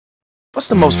What's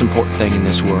the most important thing in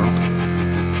this world?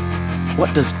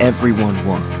 What does everyone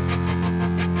want?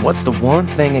 What's the one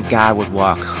thing a guy would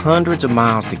walk hundreds of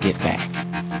miles to get back?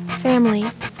 Family.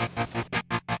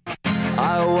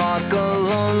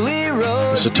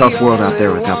 It's a tough world out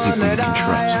there without people you can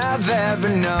trust.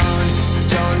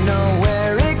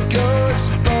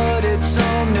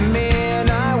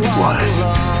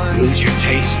 What? Lose your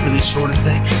taste for this sort of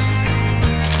thing?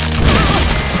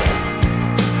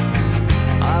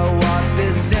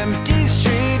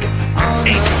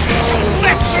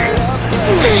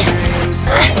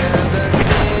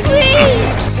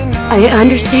 I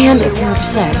understand if you're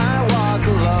upset.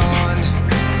 Upset?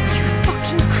 You're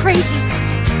fucking crazy.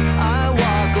 How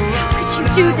could you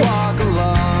do this?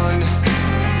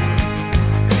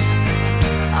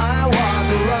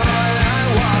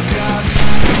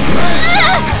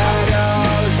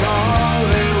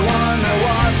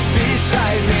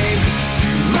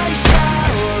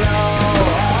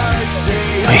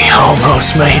 We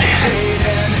almost made it.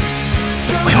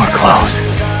 We were close,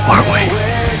 weren't we?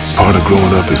 Part of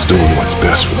growing up is doing what's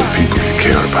best for the people you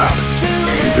care about,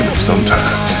 even if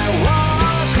sometimes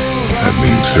that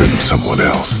means hurting someone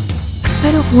else.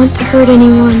 I don't want to hurt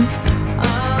anyone.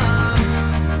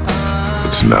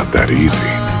 It's not that easy.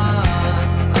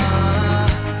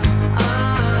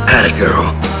 Atta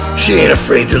girl. She ain't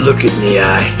afraid to look it in the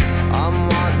eye.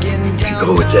 You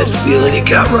go with that feeling you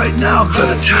got right now,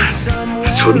 Clementine.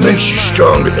 That's what makes you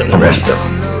stronger than the rest of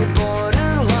them.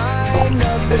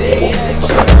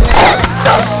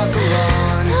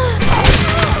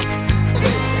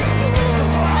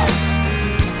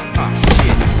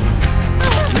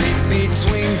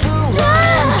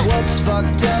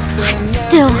 I'm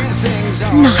still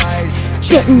not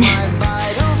bitten.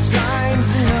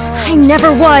 I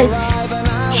never was.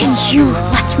 And you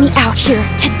left me out here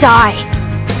to die.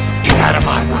 Get out of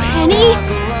my way. Penny?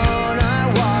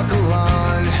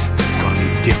 It's gonna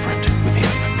be different with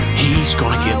him. He's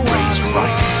gonna get raised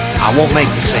right. I won't make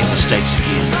the same mistakes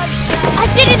again. I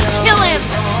didn't kill him!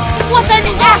 It was an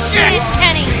accident,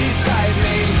 Penny!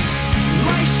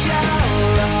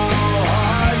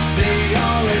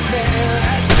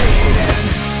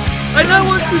 I don't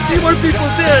want to see more people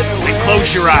dead. Then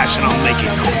close your eyes and I'll make it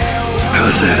cool.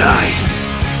 How's that eye?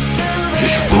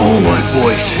 Just follow my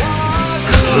voice.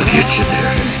 I'll get you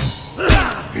there.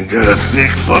 You got a thick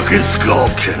fucking skull,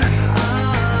 Kenneth.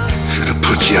 Should've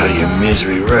put you out of your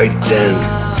misery right then.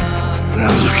 Now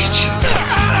look at you.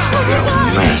 You're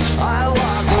a mess.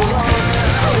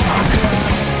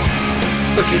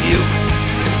 Look at you.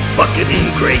 Fucking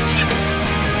ingrates.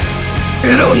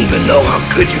 You don't even know how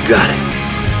good you got it.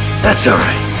 That's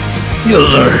alright. You'll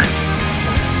learn.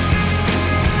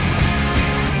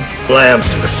 Lambs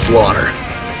to the slaughter.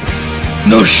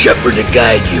 No shepherd to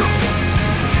guide you.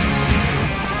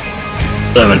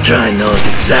 Clementine knows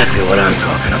exactly what I'm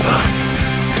talking about.